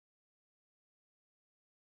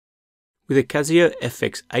With a Casio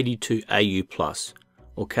fx-82 AU+,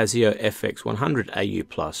 or Casio fx-100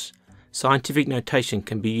 AU+, scientific notation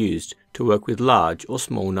can be used to work with large or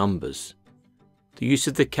small numbers. The use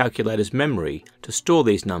of the calculator's memory to store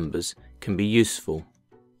these numbers can be useful.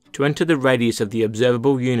 To enter the radius of the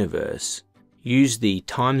observable universe, use the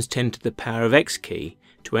times 10 to the power of x key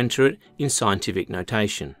to enter it in scientific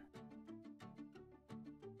notation.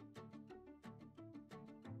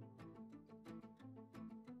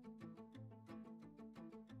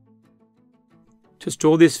 To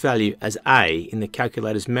store this value as A in the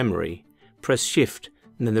calculator's memory, press Shift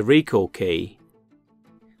and then the recall key,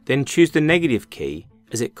 then choose the negative key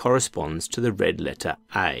as it corresponds to the red letter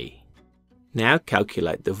A. Now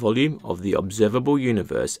calculate the volume of the observable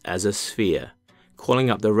universe as a sphere,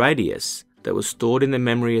 calling up the radius that was stored in the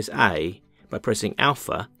memory as A by pressing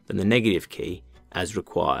alpha, then the negative key, as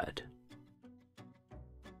required.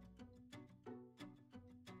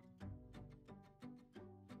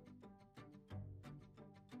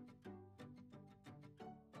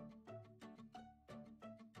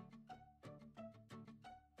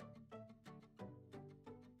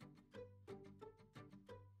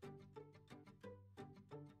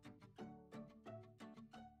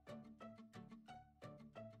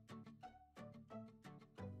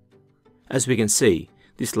 As we can see,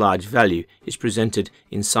 this large value is presented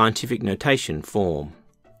in scientific notation form.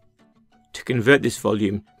 To convert this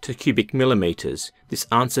volume to cubic millimeters, this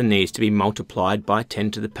answer needs to be multiplied by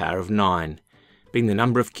 10 to the power of 9, being the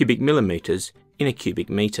number of cubic millimeters in a cubic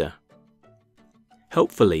meter.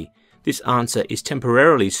 Helpfully, this answer is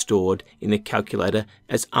temporarily stored in the calculator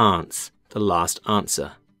as ANS, the last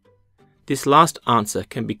answer. This last answer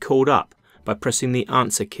can be called up by pressing the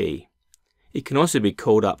answer key. It can also be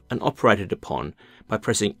called up and operated upon by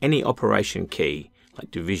pressing any operation key,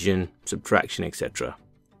 like division, subtraction, etc.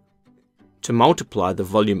 To multiply the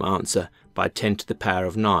volume answer by 10 to the power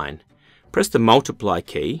of 9, press the multiply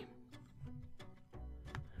key,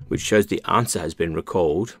 which shows the answer has been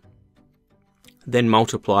recalled, then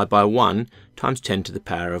multiply by 1 times 10 to the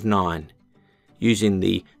power of 9, using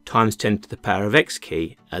the times 10 to the power of x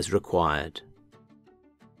key as required.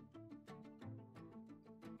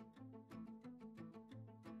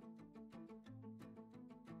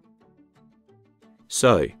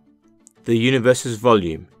 So, the universe's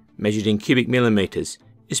volume, measured in cubic millimeters,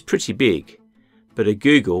 is pretty big, but a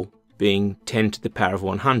googol, being 10 to the power of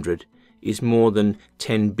 100, is more than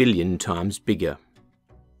 10 billion times bigger.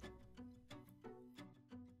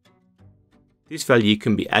 This value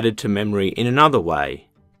can be added to memory in another way.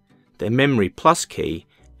 The memory plus key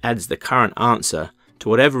adds the current answer to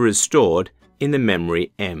whatever is stored in the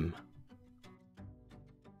memory M.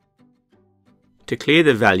 To clear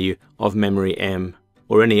the value of memory M,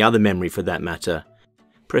 or any other memory for that matter,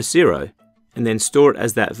 press 0 and then store it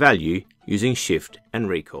as that value using Shift and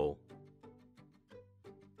Recall.